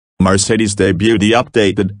Mercedes debuted the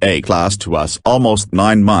updated A-Class to us almost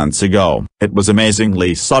 9 months ago. It was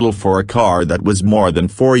amazingly subtle for a car that was more than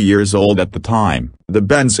 4 years old at the time. The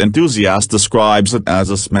Benz enthusiast describes it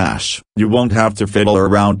as a smash. You won't have to fiddle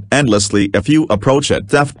around endlessly if you approach it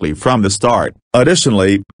deftly from the start.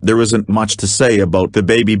 Additionally, there isn't much to say about the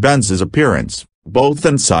baby Benz's appearance, both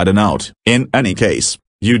inside and out. In any case,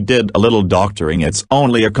 you did a little doctoring. It's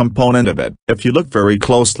only a component of it. If you look very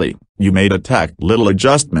closely, you may detect little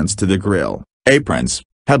adjustments to the grille, aprons,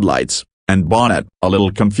 headlights, and bonnet. A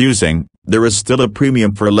little confusing, there is still a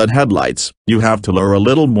premium for LED headlights. You have to look a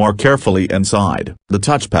little more carefully inside. The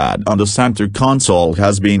touchpad on the center console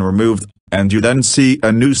has been removed, and you then see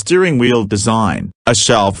a new steering wheel design. A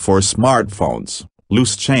shelf for smartphones,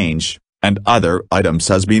 loose change, and other items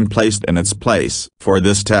has been placed in its place. For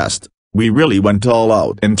this test, we really went all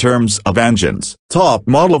out in terms of engines. Top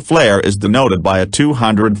model flair is denoted by a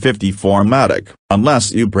 250 4Matic.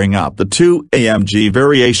 Unless you bring up the 2 AMG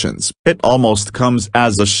variations, it almost comes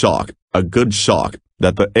as a shock, a good shock,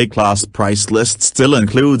 that the A-Class price list still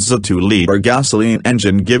includes a 2-liter gasoline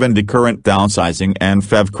engine given the current downsizing and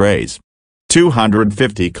FEV craze.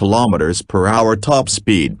 250 km/h top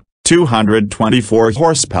speed, 224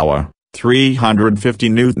 horsepower, 350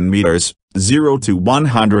 Nm, 0 to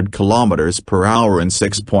 100 km/h in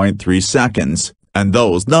 6.3 seconds, and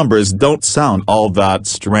those numbers don't sound all that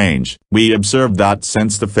strange. We observed that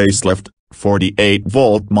since the facelift,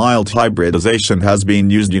 48-volt mild hybridization has been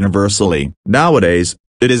used universally. Nowadays,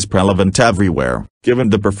 it is prevalent everywhere. Given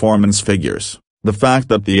the performance figures, the fact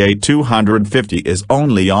that the A250 is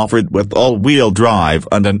only offered with all-wheel drive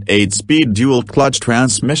and an 8-speed dual-clutch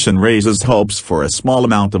transmission raises hopes for a small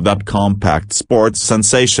amount of that compact sports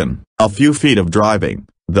sensation. A few feet of driving,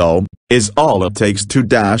 though, is all it takes to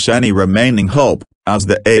dash any remaining hope, as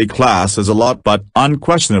the A-Class is a lot but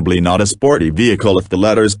unquestionably not a sporty vehicle if the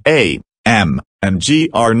letters A, M, and G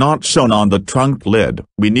are not shown on the trunk lid.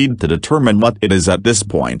 We need to determine what it is at this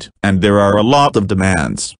point, and there are a lot of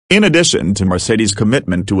demands. In addition to Mercedes'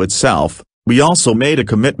 commitment to itself, we also made a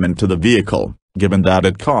commitment to the vehicle, given that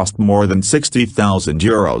it cost more than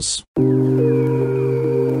 €60,000.